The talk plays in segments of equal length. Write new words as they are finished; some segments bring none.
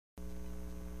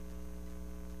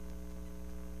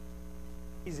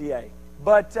ECCLESIASTES.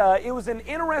 But it was an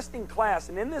interesting class,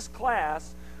 and in this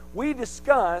class, we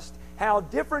discussed how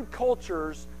different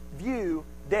cultures view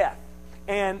death.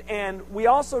 And we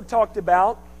also talked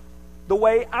about the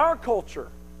way our culture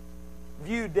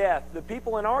view death, the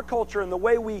people in our culture and the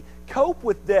way we cope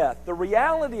with death, the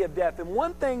reality of death. And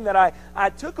one thing that I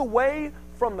took away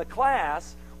from the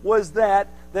class was that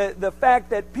the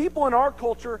fact that people in our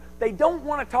culture, they don't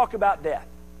want to talk about death.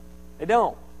 They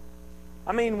don't.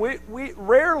 I mean, we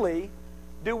rarely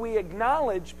do we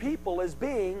acknowledge people as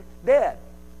being dead.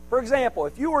 For example,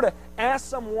 if you were to ask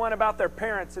someone about their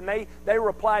parents and they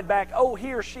replied back, oh,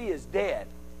 he or she is dead,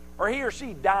 or he or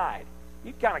she died,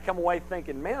 you kind of come away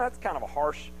thinking, man, that's kind of a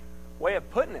harsh way of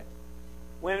putting it.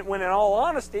 When in all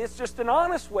honesty, it's just an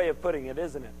honest way of putting it,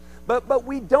 isn't it? But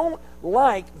we don't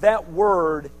like that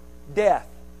word death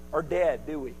or dead,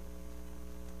 do we?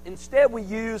 Instead, we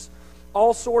use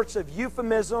all sorts of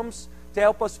euphemisms to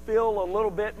help us feel a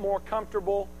little bit more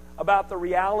comfortable about the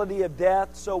reality of death.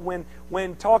 So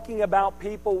when talking about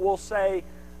people, we'll say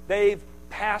they've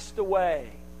passed away,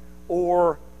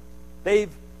 or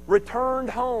they've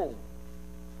returned home,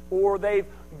 or they've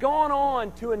gone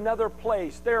on to another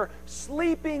place. They're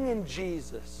sleeping in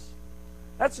Jesus.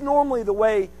 That's normally the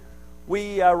way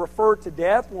we refer to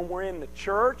death when we're in the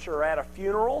church or at a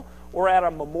funeral or at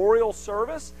a memorial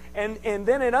service. And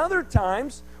then at other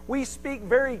times, we speak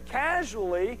very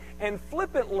casually and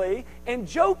flippantly and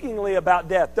jokingly about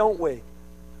death, don't we?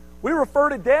 We refer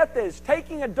to death as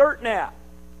taking a dirt nap,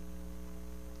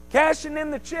 cashing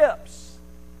in the chips,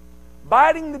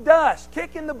 biting the dust,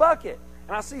 kicking the bucket.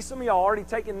 And I see some of y'all already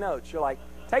taking notes. You're like,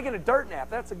 taking a dirt nap,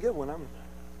 that's a good one. I'm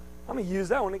going to use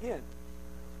that one again.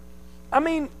 I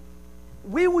mean,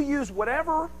 we will use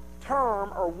whatever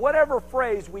term or whatever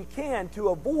phrase we can to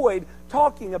avoid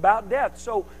talking about death.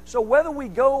 So whether we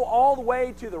go all the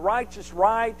way to the righteous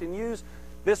right and use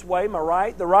this way, my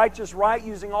right, the righteous right,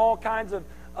 using all kinds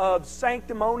of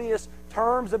sanctimonious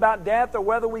terms about death, or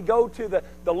whether we go to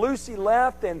the Lucy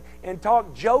left and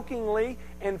talk jokingly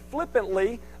and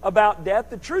flippantly about death,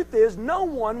 the truth is no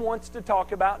one wants to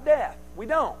talk about death. We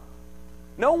don't.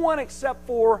 No one except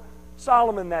for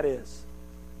Solomon, that is.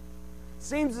 It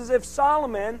seems as if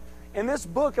Solomon, in this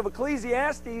book of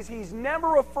Ecclesiastes, he's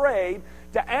never afraid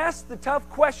to ask the tough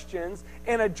questions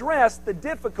and address the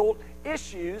difficult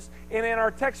issues. And in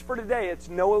our text for today, it's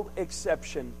no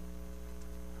exception.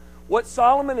 What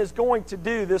Solomon is going to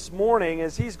do this morning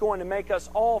is he's going to make us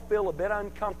all feel a bit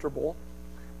uncomfortable,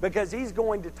 because he's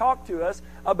going to talk to us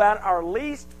about our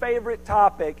least favorite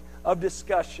topic of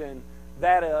discussion,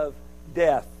 that of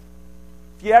death.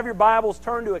 If you have your Bibles,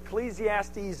 turn to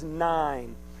Ecclesiastes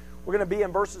 9. We're going to be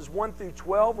in verses 1 through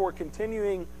 12. We're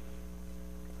continuing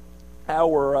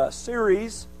our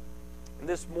series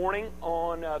this morning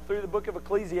on through the book of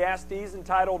Ecclesiastes,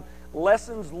 entitled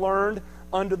Lessons Learned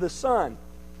Under the Sun.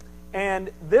 And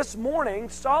this morning,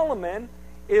 Solomon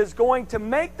is going to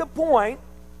make the point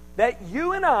that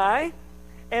you and I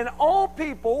and all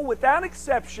people, without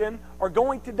exception, are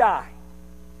going to die.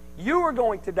 You are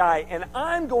going to die, and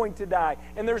I'm going to die,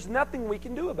 and there's nothing we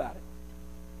can do about it.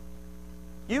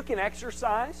 You can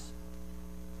exercise.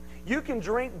 You can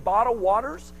drink bottled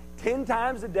waters 10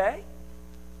 times a day.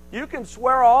 You can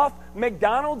swear off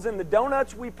McDonald's and the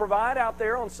donuts we provide out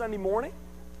there on Sunday morning.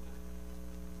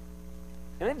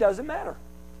 And it doesn't matter,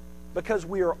 because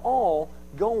we are all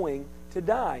going to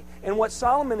die. And what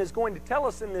Solomon is going to tell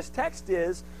us in this text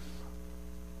is,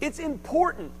 it's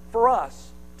important for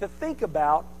us to think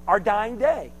about our dying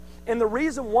day. And the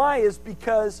reason why is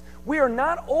because we are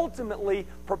not ultimately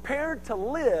prepared to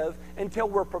live until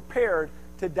we're prepared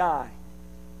to die.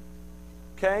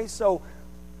 Okay, so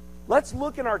let's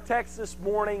look in our text this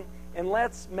morning and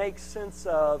let's make sense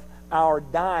of our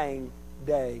dying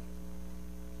day.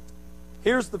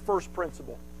 Here's the first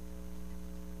principle.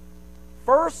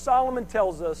 First, Solomon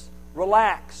tells us,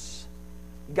 relax.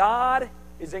 God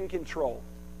is in control.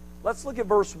 Let's look at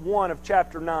verse 1 of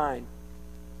chapter 9.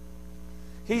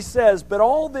 He says, "But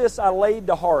all this I laid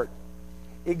to heart,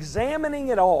 examining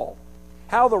it all,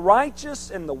 how the righteous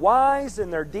and the wise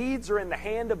and their deeds are in the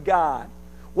hand of God.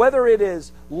 Whether it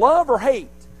is love or hate,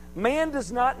 man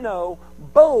does not know.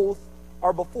 Both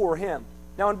are before him."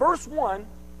 Now in verse 1,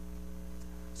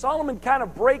 Solomon kind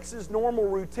of breaks his normal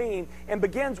routine and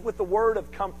begins with the word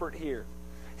of comfort here.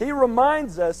 He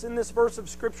reminds us in this verse of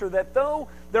Scripture that though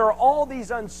there are all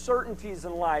these uncertainties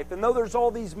in life, and though there's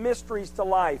all these mysteries to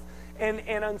life and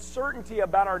uncertainty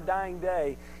about our dying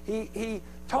day, he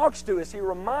talks to us, he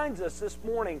reminds us this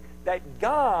morning that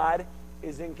God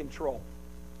is in control.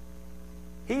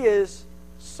 He is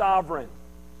sovereign.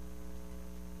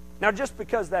 Now, just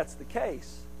because that's the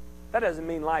case That doesn't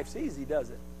mean life's easy, does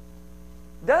it?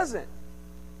 Doesn't.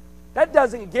 That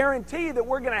doesn't guarantee that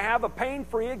we're going to have a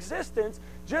pain-free existence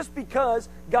just because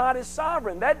God is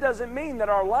sovereign. That doesn't mean that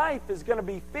our life is going to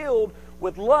be filled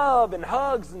with love and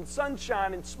hugs and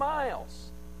sunshine and smiles.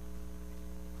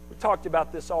 We talked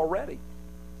about this already.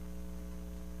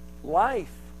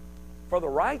 Life for the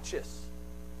righteous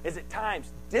is at times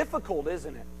difficult,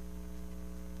 isn't it?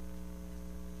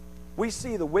 We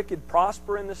see the wicked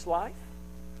prosper in this life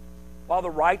while the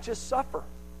righteous suffer.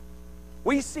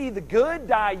 We see the good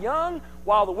die young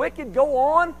while the wicked go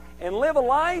on and live a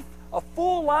life, a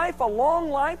full life, a long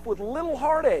life with little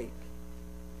heartache.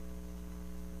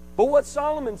 But what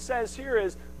Solomon says here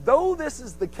is, though this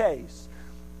is the case,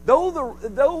 though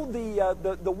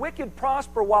the wicked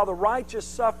prosper while the righteous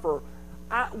suffer,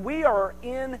 we are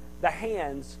in the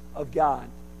hands of God,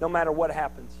 no matter what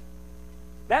happens.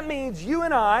 That means you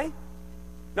and I,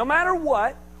 no matter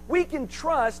what, we can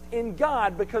trust in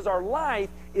God because our life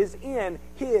is in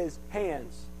His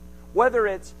hands. Whether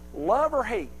it's love or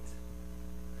hate,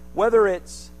 whether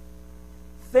it's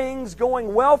things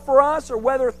going well for us or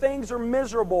whether things are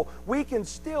miserable, we can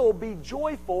still be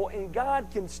joyful and God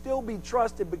can still be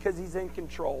trusted because He's in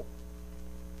control.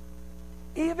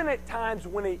 Even at times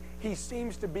when He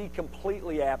seems to be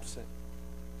completely absent.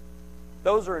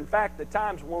 Those are in fact the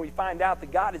times when we find out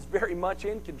that God is very much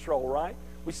in control, right?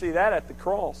 We see that at the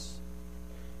cross.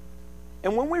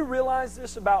 And when we realize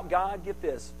this about God, get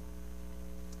this,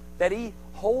 that He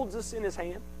holds us in His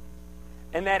hand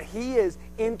and that He is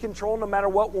in control no matter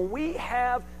what, when we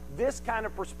have this kind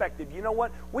of perspective, you know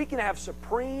what? We can have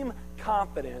supreme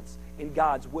confidence in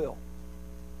God's will.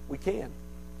 We can.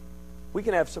 We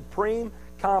can have supreme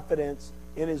confidence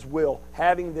in His will,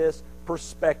 having this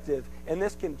perspective. And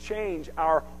this can change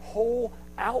our whole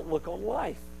outlook on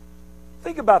life.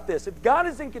 Think about this. If God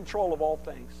is in control of all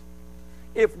things,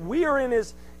 if we are in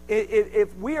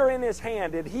His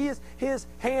hand, and His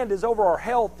hand is over our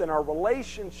health and our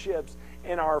relationships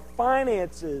and our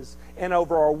finances and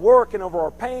over our work and over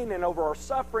our pain and over our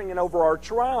suffering and over our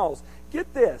trials,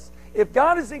 get this. If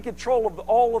God is in control of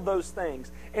all of those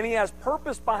things and He has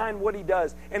purpose behind what He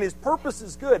does and His purpose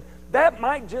is good, that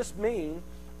might just mean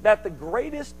that the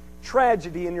greatest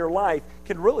tragedy in your life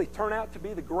could really turn out to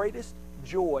be the greatest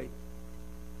joy.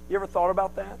 You ever thought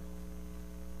about that?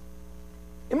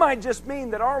 It might just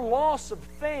mean that our loss of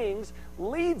things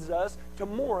leads us to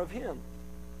more of Him.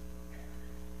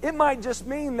 It might just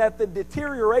mean that the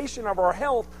deterioration of our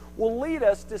health will lead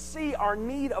us to see our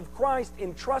need of Christ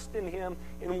and trust in Him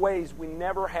in ways we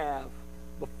never have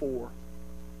before.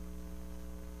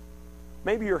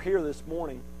 Maybe you're here this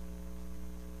morning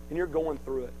and you're going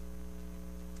through it.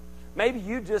 Maybe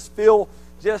you just feel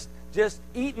just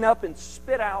eaten up and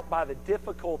spit out by the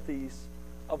difficulties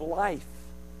of life.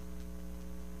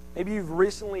 Maybe you've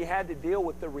recently had to deal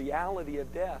with the reality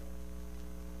of death.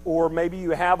 Or maybe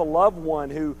you have a loved one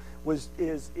who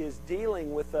is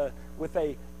dealing with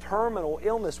a terminal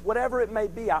illness. Whatever it may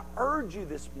be, I urge you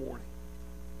this morning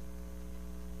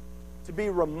to be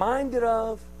reminded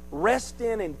of, rest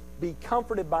in, and be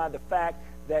comforted by the fact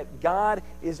that God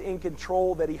is in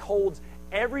control, that He holds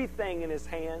everything in His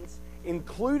hands,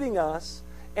 including us,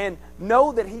 and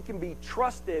know that He can be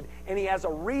trusted and He has a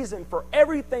reason for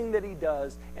everything that He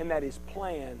does and that His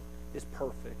plan is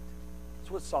perfect.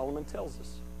 That's what Solomon tells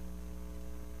us.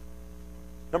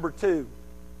 Number 2,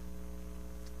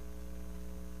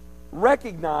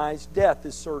 recognize death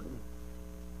is certain.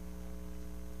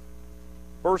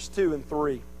 Verse 2 and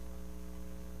 3.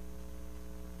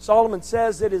 Solomon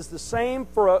says it is the same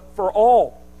for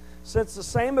all. Since the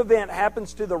same event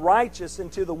happens to the righteous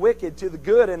and to the wicked, to the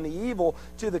good and the evil,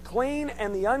 to the clean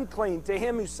and the unclean, to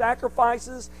him who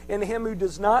sacrifices and him who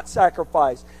does not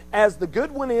sacrifice. As the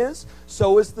good one is,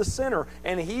 so is the sinner.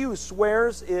 And he who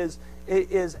swears is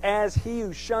as he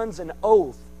who shuns an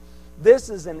oath. This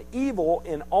is an evil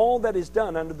in all that is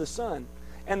done under the sun.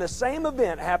 And the same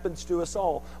event happens to us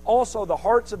all. Also, the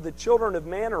hearts of the children of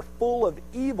man are full of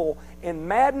evil, and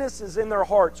madness is in their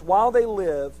hearts while they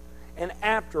live, and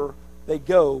after they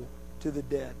go to the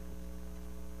dead.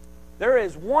 There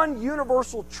is one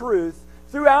universal truth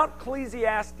throughout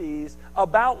Ecclesiastes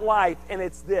about life, and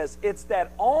it's this. It's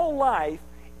that all life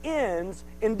ends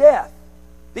in death.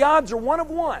 The odds are 1 of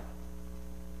 1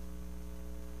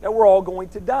 that we're all going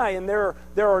to die, and there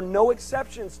are no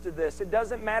exceptions to this. It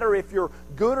doesn't matter if you're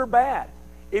good or bad,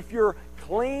 if you're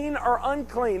clean or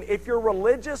unclean, if you're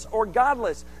religious or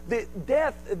godless. The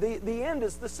end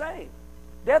is the same.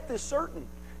 Death is certain.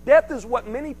 Death is what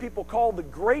many people call the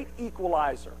great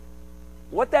equalizer.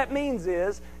 What that means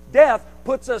is death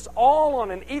puts us all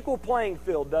on an equal playing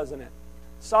field, doesn't it?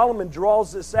 Solomon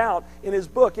draws this out in his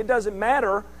book. It doesn't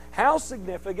matter how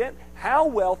significant, how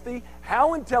wealthy,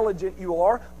 how intelligent you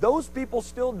are, those people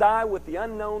still die with the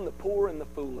unknown, the poor, and the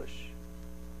foolish.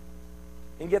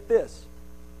 And get this,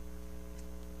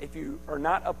 if you are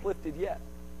not uplifted yet,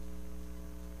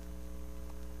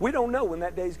 we don't know when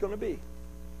that day is going to be.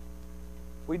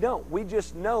 We don't. We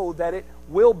just know that it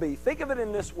will be. Think of it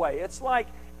in this way. It's like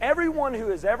everyone who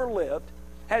has ever lived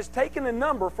has taken a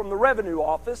number from the revenue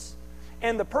office,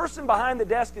 and the person behind the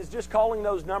desk is just calling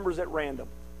those numbers at random.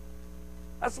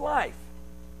 That's life.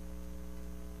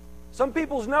 Some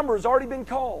people's number has already been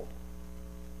called.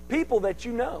 People that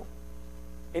you know.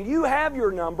 And you have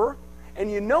your number,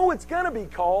 and you know it's going to be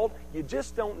called, you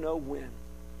just don't know when.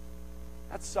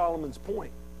 That's Solomon's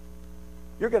point.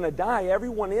 You're going to die,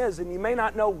 everyone is, and you may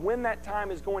not know when that time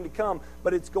is going to come,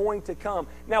 but it's going to come.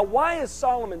 Now, why is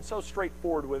Solomon so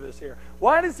straightforward with us here?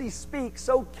 Why does he speak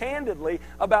so candidly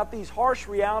about these harsh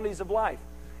realities of life?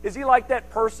 Is he like that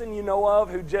person you know of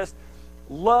who just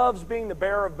loves being the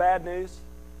bearer of bad news?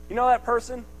 You know that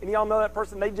person? And y'all know that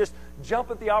person? They just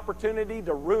jump at the opportunity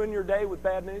to ruin your day with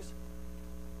bad news?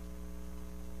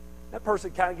 That person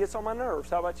kind of gets on my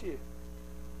nerves. How about you?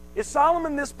 Is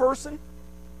Solomon this person?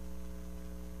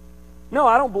 No,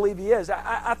 I don't believe he is.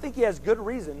 I think he has good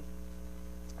reason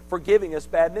for giving us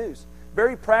bad news.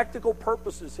 Very practical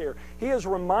purposes here. He is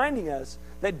reminding us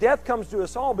that death comes to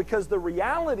us all because the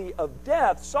reality of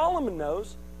death, Solomon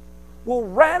knows, will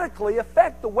radically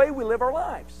affect the way we live our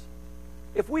lives.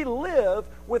 If we live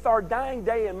with our dying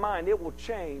day in mind, it will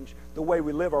change the way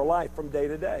we live our life from day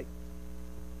to day.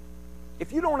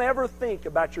 If you don't ever think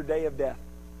about your day of death,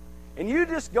 and you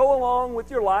just go along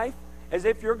with your life as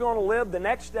if you're going to live the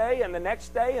next day and the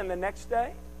next day and the next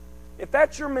day, if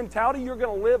that's your mentality, you're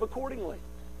going to live accordingly.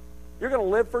 You're going to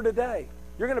live for today.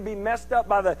 You're going to be messed up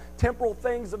by the temporal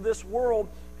things of this world,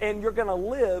 and you're going to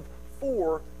live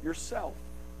for yourself.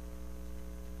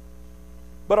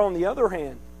 But on the other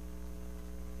hand,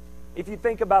 if you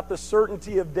think about the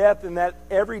certainty of death and that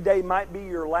every day might be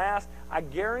your last, I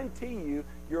guarantee you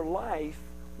your life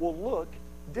will look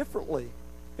differently.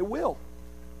 It will.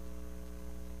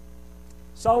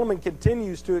 Solomon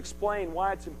continues to explain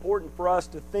why it's important for us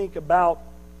to think about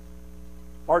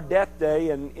our death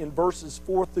day, and in verses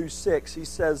 4 through 6 he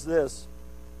says this: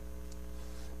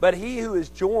 "But he who is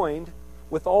joined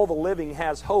with all the living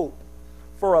has hope,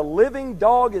 for a living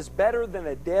dog is better than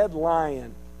a dead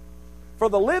lion. For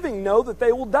the living know that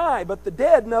they will die, but the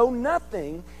dead know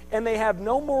nothing, and they have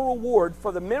no more reward,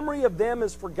 for the memory of them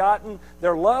is forgotten.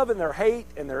 Their love and their hate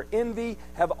and their envy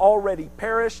have already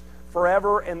perished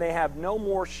forever, and they have no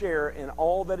more share in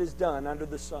all that is done under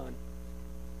the sun."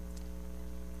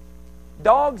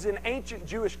 Dogs in ancient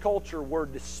Jewish culture were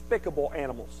despicable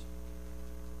animals.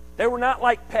 They were not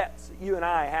like pets that you and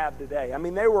I have today. I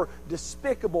mean, they were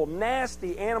despicable,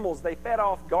 nasty animals. They fed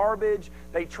off garbage,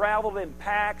 they traveled in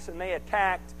packs, and they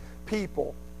attacked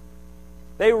people.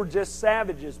 They were just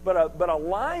savages. But a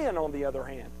lion, on the other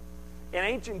hand, in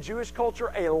ancient Jewish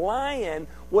culture, a lion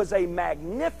was a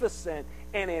magnificent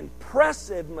and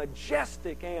impressive,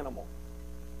 majestic animal.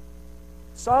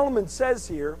 Solomon says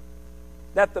here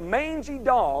that the mangy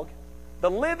dog,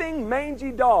 the living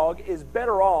mangy dog, is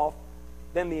better off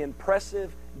than the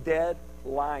impressive dead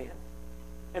lion.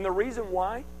 And the reason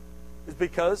why is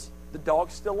because the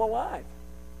dog's still alive.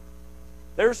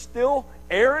 There's still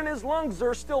air in his lungs.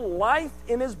 There's still life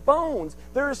in his bones.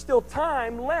 There is still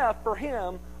time left for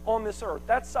him on this earth.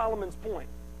 That's Solomon's point.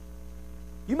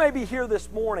 You may be here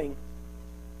this morning,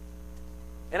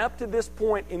 and up to this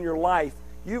point in your life,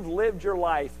 you've lived your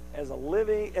life as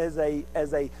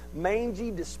a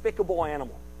mangy, despicable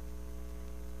animal.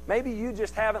 Maybe you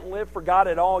just haven't lived for God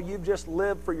at all. You've just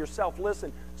lived for yourself.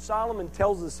 Listen, Solomon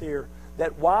tells us here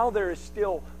that while there is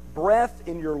still breath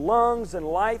in your lungs and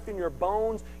life in your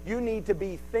bones, you need to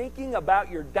be thinking about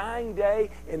your dying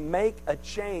day and make a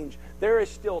change. There is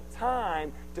still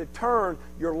time to turn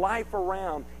your life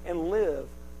around and live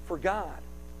for God.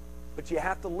 But you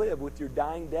have to live with your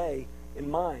dying day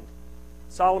in mind.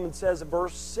 Solomon says in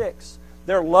verse 6,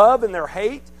 "Their love and their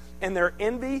hate and their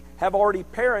envy have already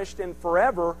perished, and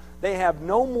forever they have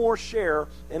no more share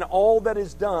in all that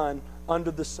is done under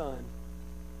the sun."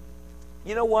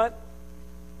 You know what?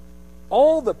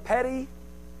 All the petty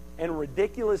and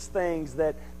ridiculous things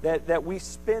that we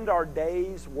spend our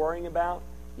days worrying about,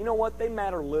 you know what? They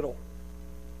matter little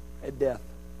at death.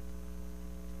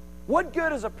 What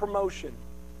good is a promotion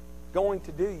going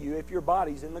to do you if your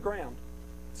body's in the ground?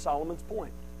 Solomon's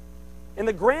point. In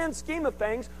the grand scheme of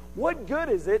things, What good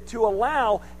is it to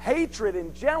allow hatred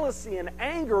and jealousy and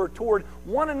anger toward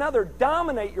one another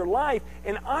dominate your life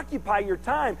and occupy your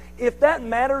time if that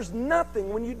matters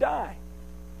nothing when you die?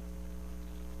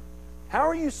 How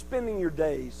are you spending your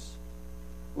days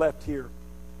left here?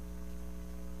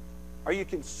 Are you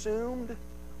consumed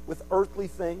with earthly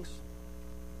things?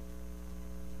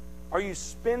 Are you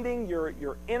spending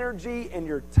your energy and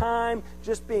your time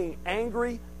just being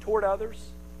angry toward others?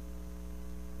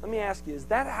 Let me ask you, is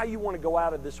that how you want to go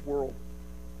out of this world?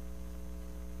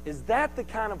 Is that the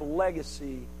kind of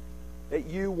legacy that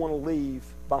you want to leave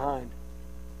behind?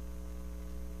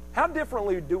 How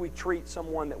differently do we treat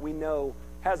someone that we know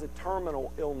has a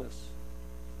terminal illness?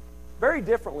 Very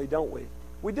differently, don't we?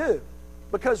 We do.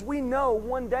 Because we know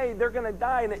one day they're going to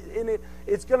die, and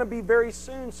it's going to be very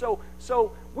soon.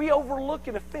 So we overlook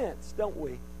an offense, don't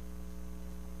we?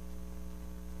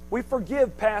 We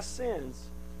forgive past sins.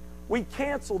 We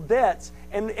cancel debts,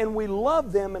 and we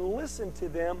love them and listen to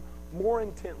them more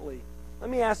intently. Let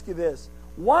me ask you this.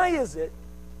 Why is it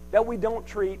that we don't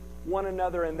treat one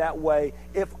another in that way?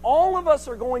 If all of us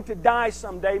are going to die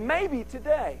someday, maybe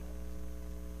today,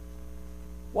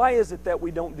 why is it that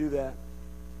we don't do that?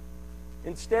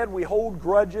 Instead, we hold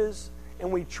grudges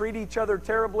and we treat each other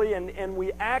terribly, and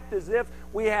we act as if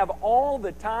we have all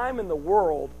the time in the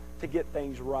world to get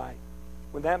things right,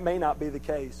 when that may not be the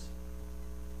case.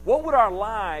 What would our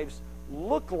lives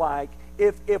look like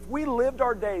if we lived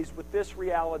our days with this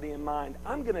reality in mind?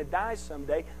 I'm going to die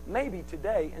someday, maybe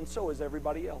today, and so is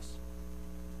everybody else.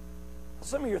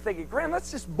 Some of you are thinking, Graham,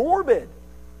 that's just morbid.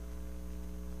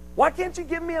 Why can't you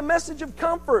give me a message of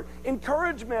comfort,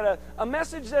 encouragement, a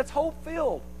message that's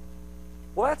hope-filled?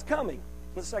 Well, that's coming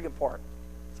in the second part.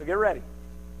 So get ready.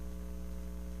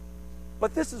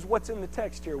 But this is what's in the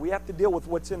text here. We have to deal with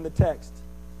what's in the text.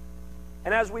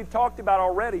 And as we've talked about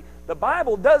already, the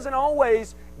Bible doesn't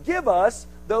always give us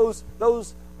those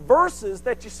verses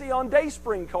that you see on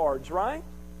Dayspring cards, right?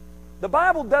 The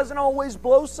Bible doesn't always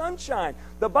blow sunshine.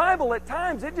 The Bible, at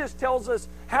times, it just tells us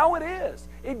how it is.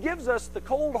 It gives us the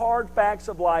cold, hard facts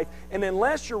of life. And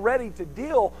unless you're ready to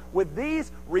deal with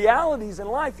these realities in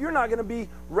life, you're not going to be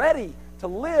ready to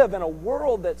live in a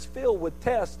world that's filled with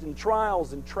tests and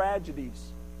trials and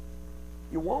tragedies.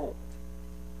 You won't.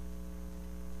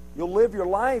 You'll live your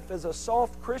life as a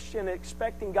soft Christian,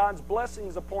 expecting God's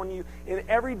blessings upon you in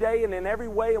every day and in every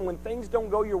way. And when things don't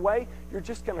go your way, you're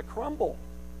just going to crumble.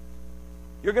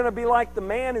 You're going to be like the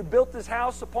man who built his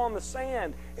house upon the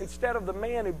sand instead of the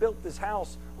man who built his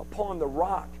house upon the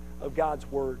rock of God's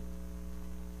Word.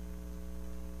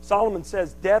 Solomon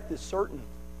says death is certain.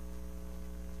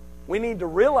 We need to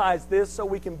realize this so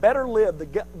we can better live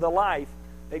the life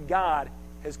that God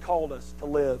has called us to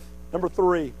live. Number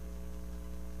 3,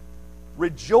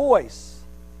 rejoice.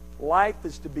 Life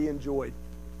is to be enjoyed.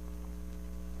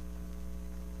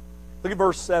 Look at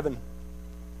verse 7.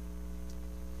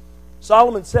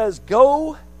 Solomon says,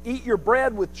 "Go eat your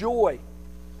bread with joy,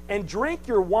 and drink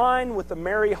your wine with a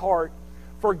merry heart,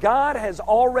 for God has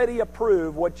already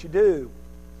approved what you do.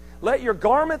 Let your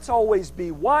garments always be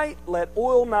white, let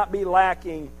oil not be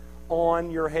lacking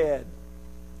on your head."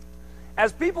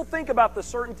 As people think about the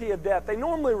certainty of death, they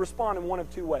normally respond in one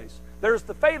of two ways. There's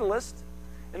the fatalist,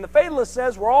 and the fatalist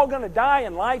says we're all going to die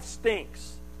and life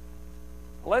stinks.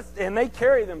 And they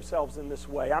carry themselves in this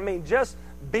way. I mean, just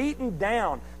beaten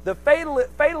down. The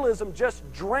fatalism just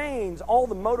drains all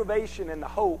the motivation and the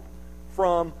hope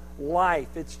from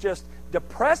life. It's just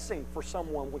depressing for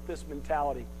someone with this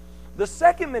mentality. The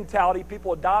second mentality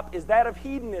people adopt is that of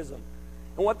hedonism.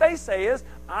 And what they say is,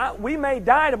 we may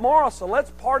die tomorrow, so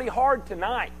let's party hard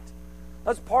tonight.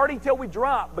 Let's party till we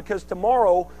drop, because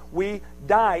tomorrow we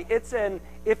die. It's an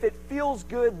if it feels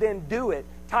good, then do it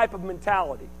type of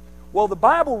mentality. Well, the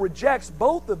Bible rejects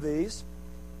both of these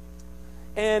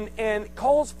and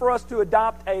calls for us to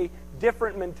adopt a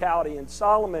different mentality. And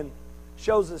Solomon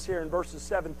shows us here in verses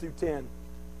 7 through 10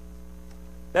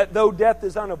 that though death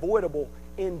is unavoidable,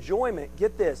 enjoyment,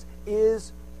 get this,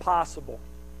 is possible.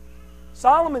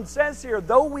 Solomon says here,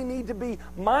 though we need to be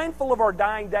mindful of our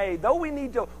dying day, though we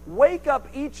need to wake up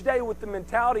each day with the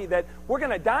mentality that we're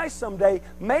going to die someday,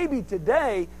 maybe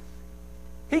today,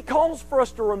 he calls for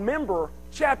us to remember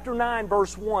chapter 9,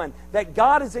 verse 1, that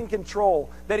God is in control,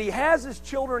 that He has His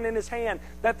children in His hand,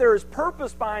 that there is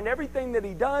purpose behind everything that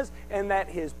He does, and that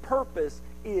His purpose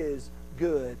is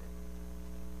good.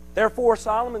 Therefore,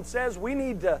 Solomon says we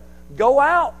need to go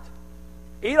out,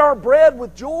 eat our bread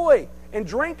with joy, and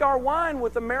drink our wine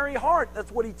with a merry heart.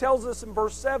 That's what he tells us in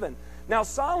verse 7. Now,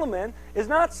 Solomon is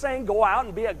not saying go out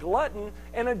and be a glutton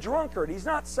and a drunkard. He's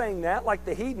not saying that like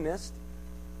the hedonist.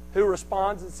 who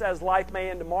responds and says, life may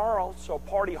end tomorrow, so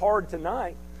party hard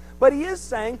tonight. But he is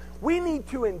saying we need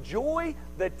to enjoy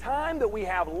the time that we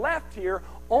have left here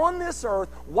on this earth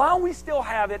while we still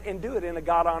have it, and do it in a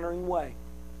God-honoring way.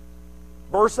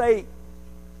 Verse 8,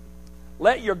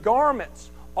 let your garments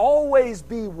always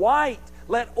be white.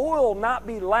 Let oil not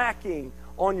be lacking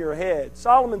on your head.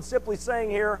 Solomon's simply saying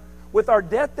here, with our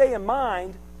death day in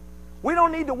mind, we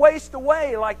don't need to waste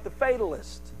away like the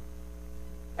fatalist.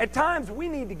 At times, we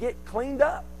need to get cleaned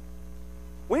up.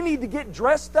 We need to get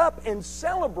dressed up and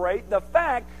celebrate the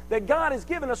fact that God has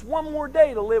given us one more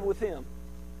day to live with Him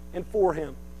and for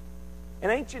Him. In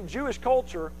ancient Jewish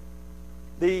culture,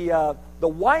 the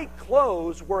white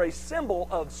clothes were a symbol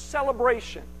of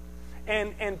celebration.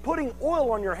 And putting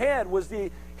oil on your head was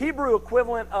the Hebrew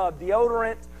equivalent of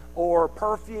deodorant or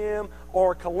perfume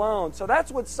or cologne. So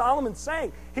that's what Solomon's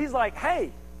saying. He's like,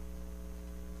 hey,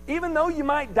 even though you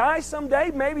might die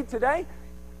someday, maybe today,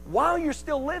 while you're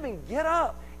still living, get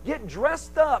up. Get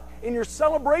dressed up in your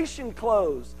celebration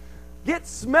clothes. Get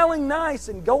smelling nice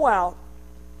and go out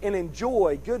and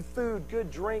enjoy good food,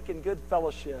 good drink, and good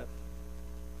fellowship.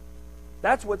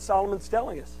 That's what Solomon's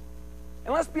telling us.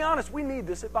 And let's be honest, we need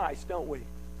this advice, don't we?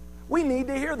 We need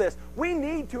to hear this. We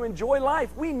need to enjoy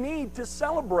life. We need to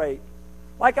celebrate.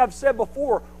 Like I've said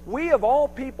before, we of all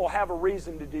people have a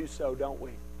reason to do so, don't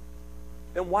we?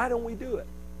 Then why don't we do it?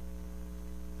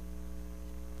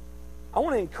 I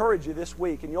want to encourage you this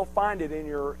week, and you'll find it in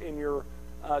your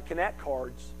Connect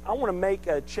cards. I want to make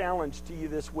a challenge to you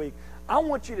this week. I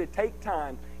want you to take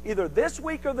time, either this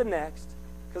week or the next,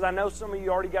 because I know some of you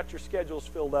already got your schedules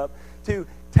filled up, to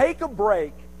take a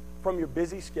break from your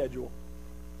busy schedule.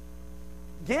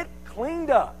 Get cleaned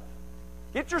up.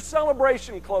 Get your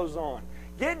celebration clothes on.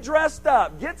 Get dressed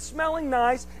up. Get smelling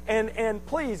nice, and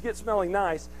please get smelling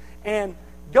nice. And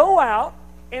go out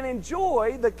and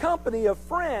enjoy the company of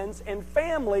friends and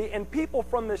family and people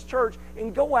from this church,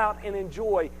 and go out and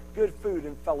enjoy good food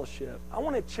and fellowship. I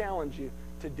want to challenge you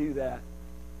to do that.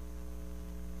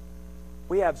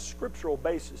 We have scriptural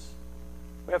basis.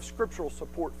 We have scriptural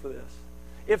support for this.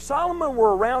 If Solomon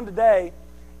were around today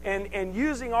and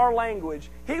using our language,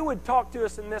 he would talk to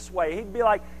us in this way. He'd be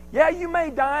like, yeah, you may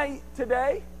die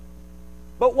today,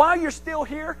 but while you're still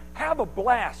here, have a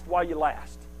blast while you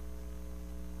last.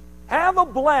 Have a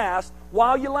blast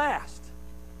while you last.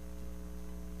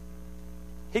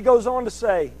 He goes on to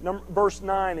say, verse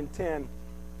 9 and 10,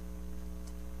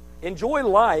 enjoy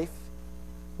life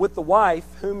with the wife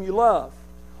whom you love,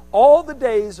 all the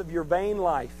days of your vain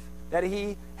life that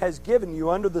He has given you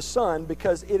under the sun,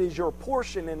 because it is your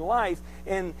portion in life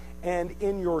and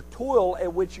in your toil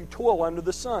at which you toil under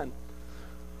the sun.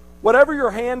 Whatever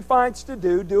your hand finds to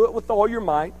do, do it with all your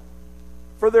might,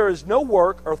 for there is no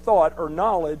work or thought or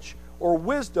knowledge or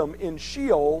wisdom in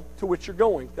Sheol, to which you're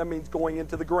going. That means going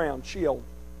into the ground, Sheol.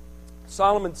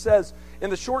 Solomon says,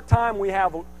 in the short time we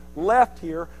have left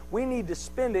here, we need to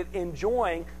spend it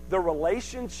enjoying the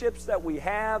relationships that we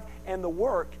have and the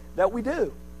work that we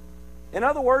do. In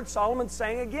other words, Solomon's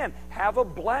saying again, have a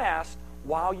blast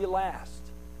while you last,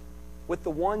 with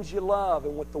the ones you love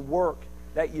and with the work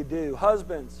that you do.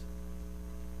 Husbands,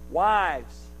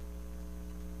 wives,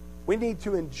 we need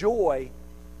to enjoy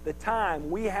the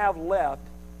time we have left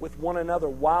with one another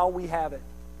while we have it.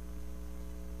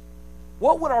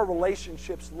 What would our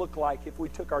relationships look like if we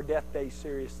took our death day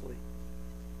seriously?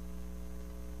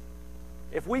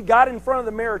 If we got in front of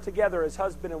the mirror together as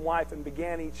husband and wife and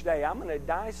began each day, I'm going to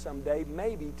die someday,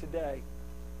 maybe today.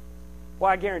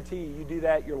 Well, I guarantee you, you do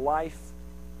that, your life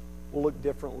will look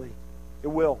differently. It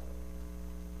will.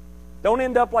 Don't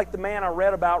end up like the man I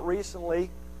read about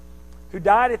recently who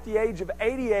died at the age of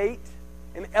 88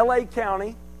 in L.A.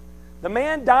 County. The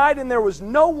man died and there was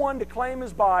no one to claim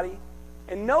his body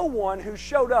and no one who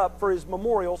showed up for his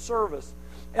memorial service.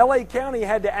 L.A. County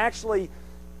had to actually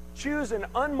choose an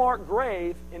unmarked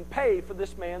grave and pay for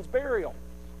this man's burial.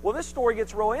 Well, this story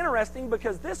gets real interesting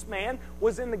because this man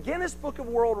was in the Guinness Book of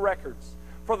World Records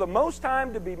for the most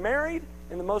time to be married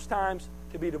and the most times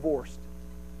to be divorced.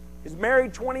 He's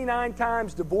married 29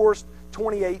 times, divorced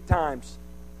 28 times.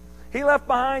 He left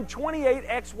behind 28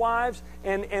 ex-wives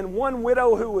and one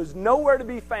widow who was nowhere to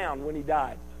be found when he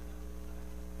died.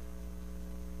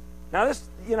 Now this,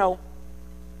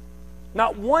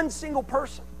 not one single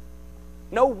person,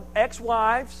 no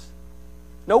ex-wives,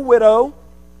 no widow,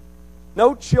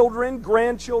 no children,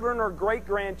 grandchildren, or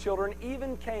great-grandchildren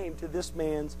even came to this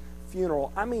man's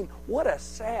funeral. I mean, what a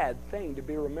sad thing to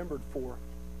be remembered for.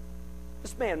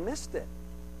 This man missed it.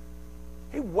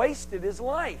 He wasted his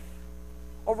life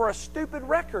over a stupid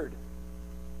record.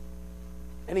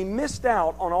 And he missed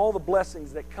out on all the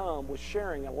blessings that come with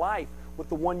sharing a life with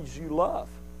the ones you love.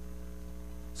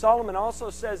 Solomon also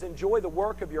says, enjoy the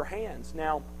work of your hands.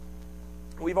 Now,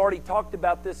 we've already talked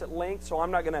about this at length, so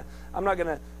I'm not going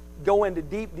to go into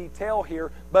deep detail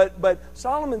here. But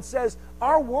Solomon says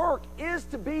our work is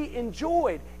to be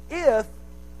enjoyed if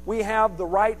we have the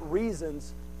right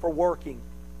reasons for working.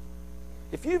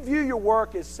 If you view your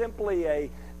work as simply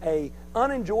a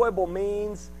unenjoyable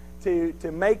means to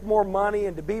make more money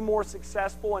and to be more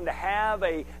successful and to have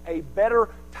a better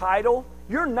title,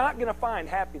 you're not going to find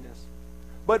happiness.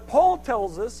 But Paul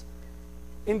tells us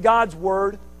in God's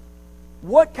Word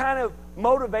what kind of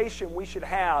motivation we should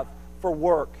have for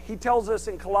work. He tells us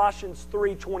in Colossians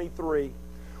 3:23,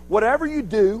 whatever you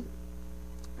do,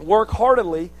 work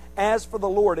heartily as for the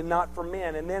Lord and not for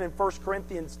men. And then in 1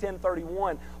 Corinthians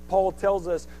 10:31, Paul tells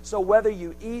us, so whether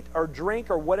you eat or drink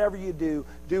or whatever you do,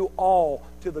 do all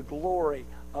to the glory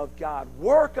of God.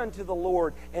 Work unto the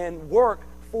Lord and work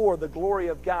for the glory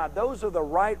of God. Those are the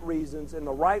right reasons and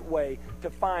the right way to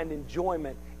find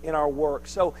enjoyment in our work.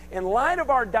 So in light of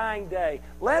our dying day,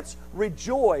 let's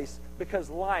rejoice because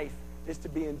life is to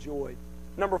be enjoyed.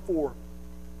 Number 4.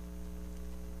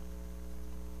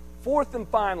 Fourth and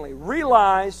finally,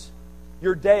 realize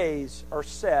your days are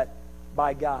set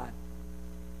by God.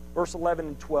 Verse 11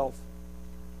 and 12.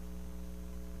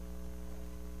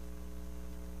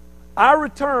 I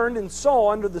returned and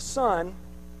saw under the sun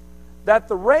that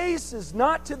the race is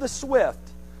not to the swift,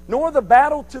 nor the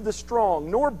battle to the strong,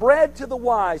 nor bread to the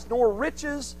wise, nor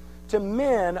riches to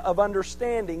men of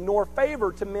understanding, nor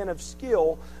favor to men of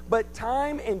skill, but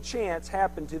time and chance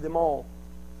happen to them all.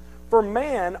 For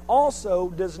man also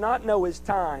does not know his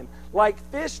time. Like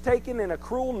fish taken in a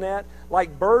cruel net,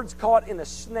 like birds caught in a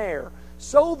snare,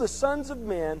 so the sons of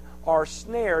men are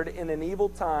snared in an evil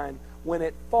time when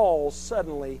it falls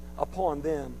suddenly upon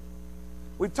them.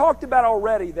 We've talked about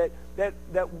already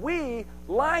that we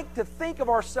like to think of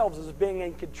ourselves as being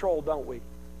in control, don't we?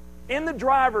 In the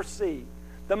driver's seat,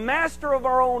 the master of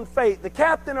our own fate, the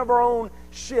captain of our own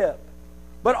ship.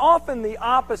 But often the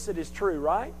opposite is true,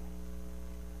 right?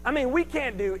 I mean, we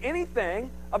can't do anything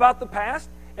about the past,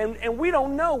 and we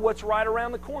don't know what's right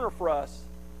around the corner for us.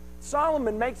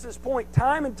 Solomon makes this point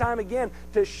time and time again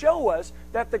to show us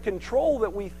that the control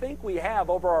that we think we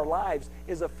have over our lives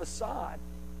is a facade.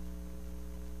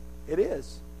 It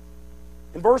is.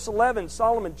 In verse 11,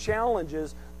 Solomon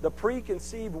challenges the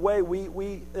preconceived way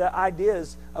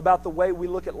ideas about the way we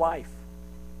look at life.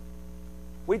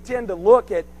 We tend to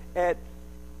look at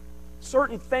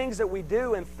certain things that we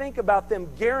do and think about them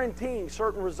guaranteeing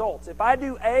certain results. If I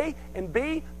do A and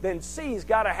B, then C's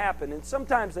got to happen. And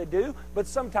sometimes they do, but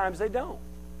sometimes they don't.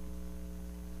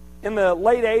 In the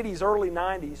late 80s, early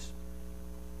 90s,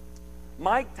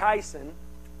 Mike Tyson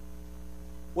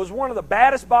was one of the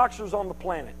baddest boxers on the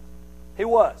planet. He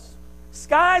was.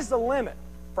 Sky's the limit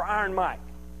for Iron Mike.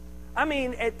 I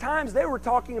mean, at times they were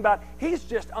talking about he's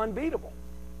just unbeatable.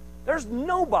 There's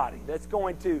nobody that's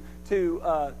going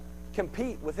to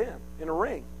compete with him in a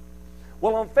ring.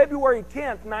 Well, on February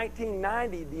 10th,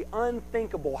 1990, the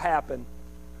unthinkable happened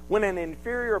when an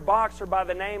inferior boxer by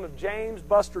the name of James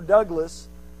Buster Douglas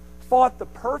fought the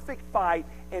perfect fight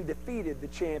and defeated the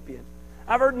champion.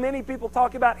 I've heard many people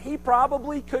talk about he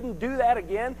probably couldn't do that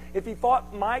again if he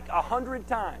fought Mike 100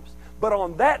 times. But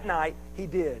on that night, he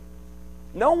did.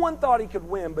 No one thought he could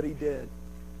win, but he did.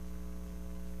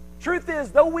 Truth is,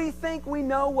 though we think we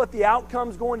know what the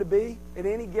outcome's going to be in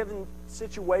any given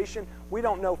situation, we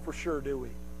don't know for sure, do we?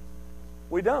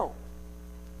 We don't.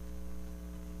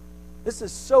 This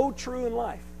is so true in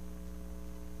life.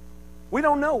 We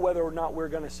don't know whether or not we're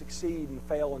going to succeed and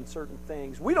fail in certain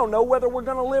things. We don't know whether we're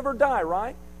going to live or die,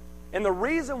 right? And the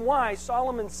reason why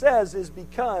Solomon says is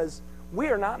because we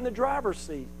are not in the driver's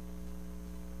seat.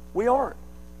 We aren't.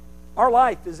 Our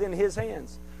life is in His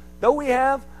hands. Though we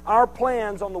have our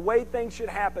plans on the way things should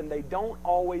happen, they don't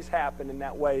always happen in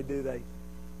that way, do they?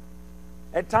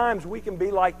 At times we can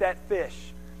be like that fish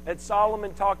that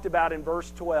Solomon talked about in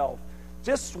verse 12.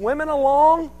 Just swimming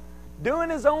along,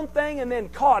 doing his own thing, and then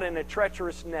caught in a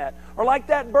treacherous net. Or like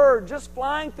that bird just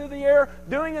flying through the air,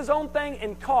 doing his own thing,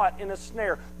 and caught in a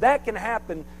snare. That can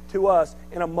happen to us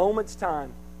in a moment's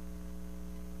time.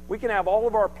 We can have all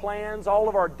of our plans, all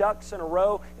of our ducks in a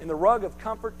row, and the rug of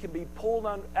comfort can be pulled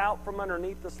out from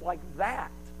underneath us like that.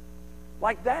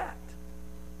 Like that.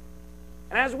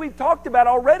 And as we've talked about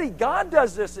already, God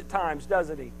does this at times,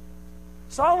 doesn't He?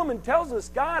 Solomon tells us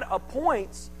God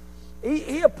appoints,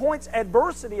 He appoints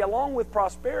adversity along with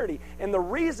prosperity. And the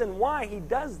reason why He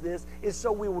does this is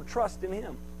so we will trust in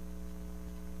Him.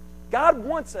 God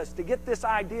wants us to get this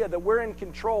idea that we're in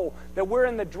control, that we're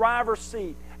in the driver's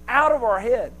seat, out of our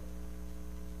head.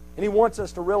 And He wants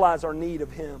us to realize our need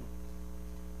of Him.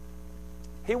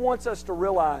 He wants us to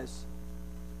realize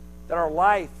that our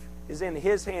life is in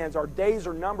His hands. Our days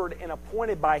are numbered and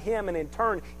appointed by Him. And in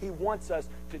turn, He wants us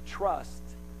to trust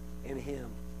in Him.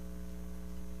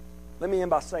 Let me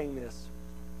end by saying this.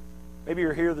 Maybe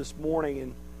you're here this morning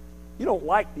and you don't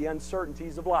like the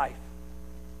uncertainties of life.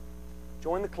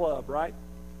 Join the club, right?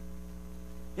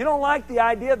 You don't like the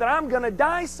idea that I'm going to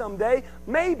die someday,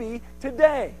 maybe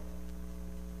today.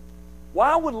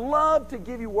 Well, I would love to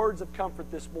give you words of comfort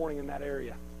this morning in that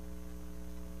area.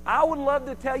 I would love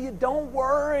to tell you, don't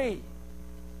worry.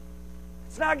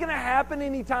 It's not going to happen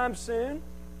anytime soon.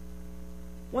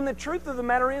 When the truth of the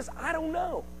matter is, I don't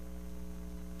know.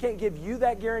 I can't give you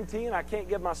that guarantee, and I can't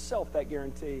give myself that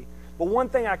guarantee. But one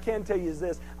thing I can tell you is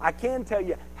this. I can tell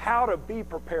you how to be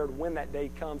prepared when that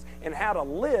day comes and how to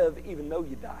live even though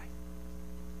you die.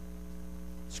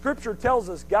 Scripture tells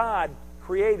us God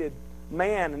created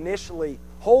man initially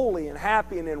holy and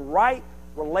happy and in right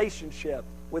relationship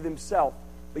with Himself.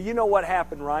 But you know what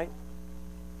happened, right?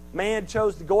 Man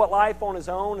chose to go at life on his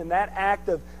own, and that act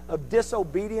of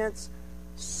disobedience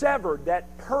severed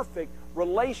that perfect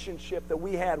relationship that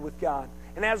we had with God.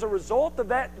 And as a result of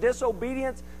that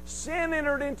disobedience, sin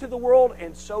entered into the world,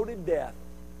 and so did death,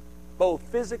 both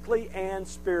physically and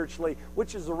spiritually,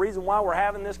 which is the reason why we're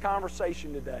having this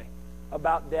conversation today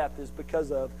about death, is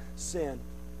because of sin.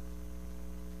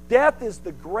 Death is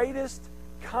the greatest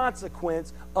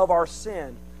consequence of our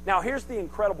sin. Now, here's the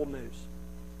incredible news.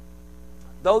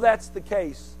 Though that's the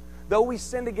case, though we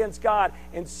sinned against God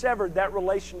and severed that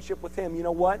relationship with Him, you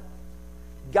know what?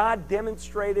 God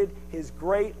demonstrated His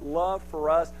great love for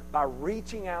us by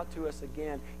reaching out to us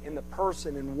again in the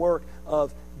person and work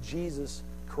of Jesus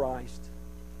Christ.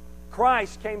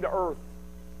 Christ came to earth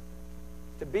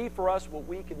to be for us what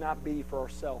we could not be for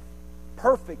ourselves.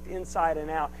 Perfect inside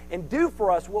and out, and do for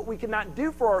us what we could not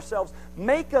do for ourselves,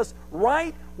 make us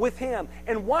right with Him.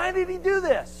 And why did He do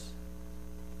this?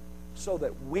 So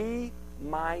that we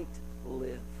might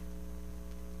live.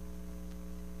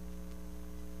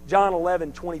 John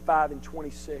 11:25 and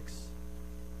 26.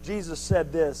 Jesus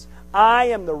said this, I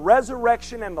am the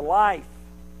resurrection and the life.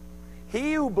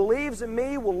 He who believes in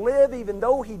me will live even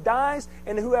though he dies,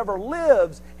 and whoever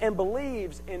lives and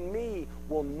believes in me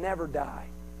will never die.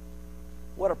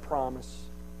 What a promise.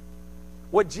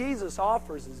 What Jesus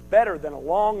offers is better than a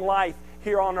long life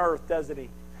here on earth, doesn't He?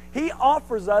 He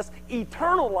offers us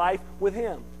eternal life with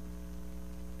Him.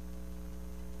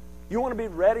 You want to be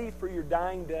ready for your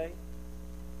dying day?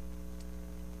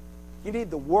 You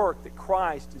need the work that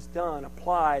Christ has done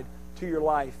applied to your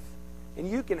life. And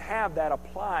you can have that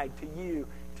applied to you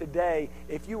today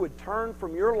if you would turn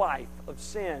from your life of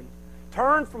sin,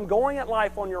 turn from going at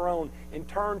life on your own, and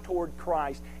turn toward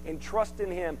Christ and trust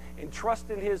in Him and trust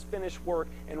in His finished work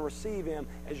and receive Him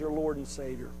as your Lord and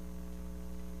Savior.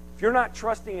 If you're not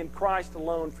trusting in Christ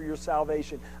alone for your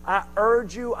salvation, I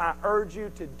urge you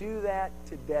to do that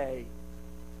today.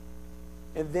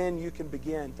 And then you can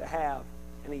begin to have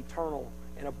an eternal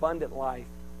and abundant life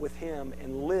with Him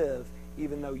and live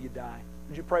even though you die.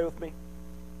 Would you pray with me?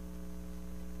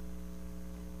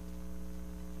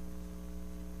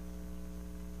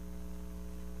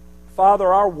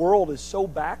 Father, our world is so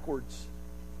backwards.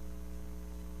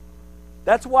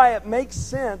 That's why it makes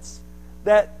sense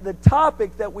that the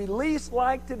topic that we least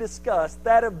like to discuss,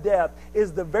 that of death,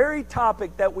 is the very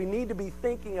topic that we need to be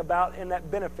thinking about and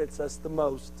that benefits us the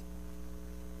most.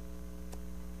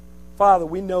 Father,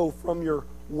 we know from your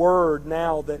word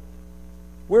now that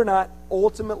we're not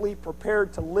ultimately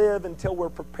prepared to live until we're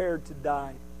prepared to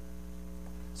die.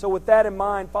 So with that in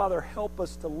mind, Father, help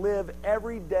us to live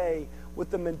every day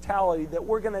with the mentality that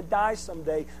we're going to die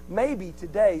someday, maybe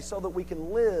today, so that we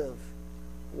can live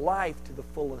life to the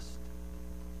fullest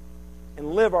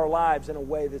and live our lives in a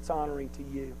way that's honoring to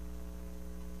you.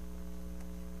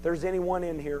 If there's anyone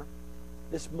in here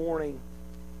this morning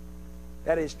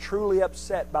that is truly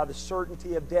upset by the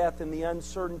certainty of death and the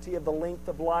uncertainty of the length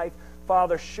of life,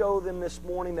 Father, show them this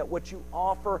morning that what you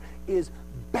offer is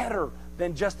better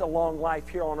than just a long life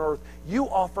here on earth. You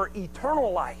offer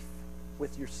eternal life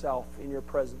with yourself in your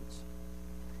presence.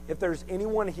 If there's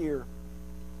anyone here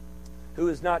who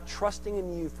is not trusting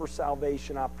in you for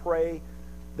salvation, I pray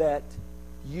that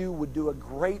you would do a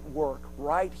great work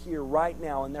right here, right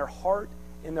now, in their heart,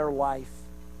 in their life,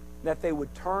 that they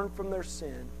would turn from their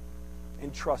sin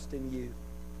and trust in you.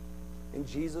 In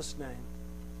Jesus' name,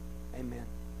 amen.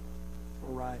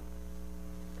 All right.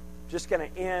 Just going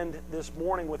to end this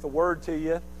morning with a word to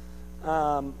you.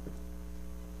 For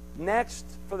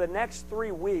the next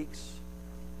 3 weeks,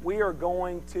 we are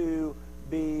going to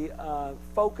be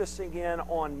focusing in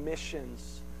on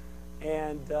missions.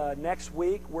 And next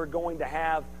week, we're going to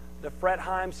have the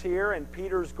Fretheims here, and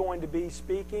Peter's going to be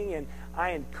speaking. And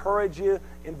I encourage you,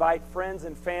 invite friends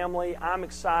and family. I'm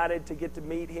excited to get to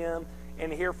meet him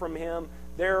and hear from him.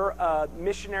 They're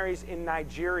missionaries in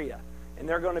Nigeria, and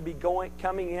they're going to be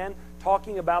coming in,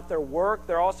 talking about their work.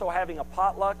 They're also having a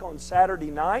potluck on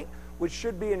Saturday night, which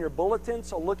should be in your bulletin,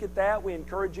 so look at that. We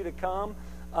encourage you to come.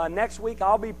 Next week,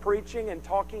 I'll be preaching and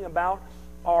talking about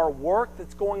our work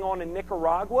that's going on in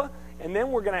Nicaragua. And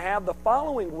then we're going to have the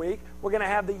following week, we're going to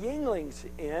have the Yinglings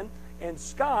in, and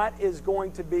Scott is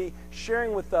going to be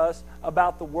sharing with us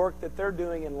about the work that they're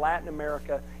doing in Latin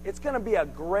America. It's going to be a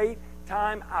great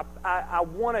time. I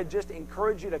want to just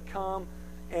encourage you to come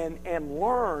and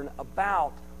learn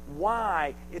about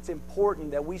why it's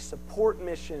important that we support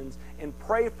missions and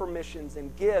pray for missions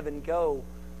and give and go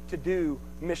to do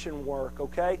mission work,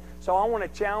 okay? So I want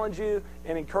to challenge you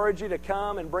and encourage you to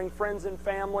come and bring friends and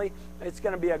family. It's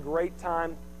going to be a great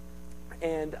time.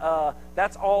 And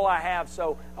that's all I have.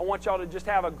 So I want y'all to just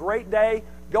have a great day.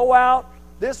 Go out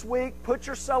this week, put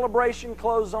your celebration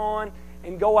clothes on,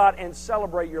 and go out and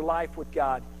celebrate your life with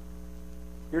God.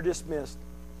 You're dismissed.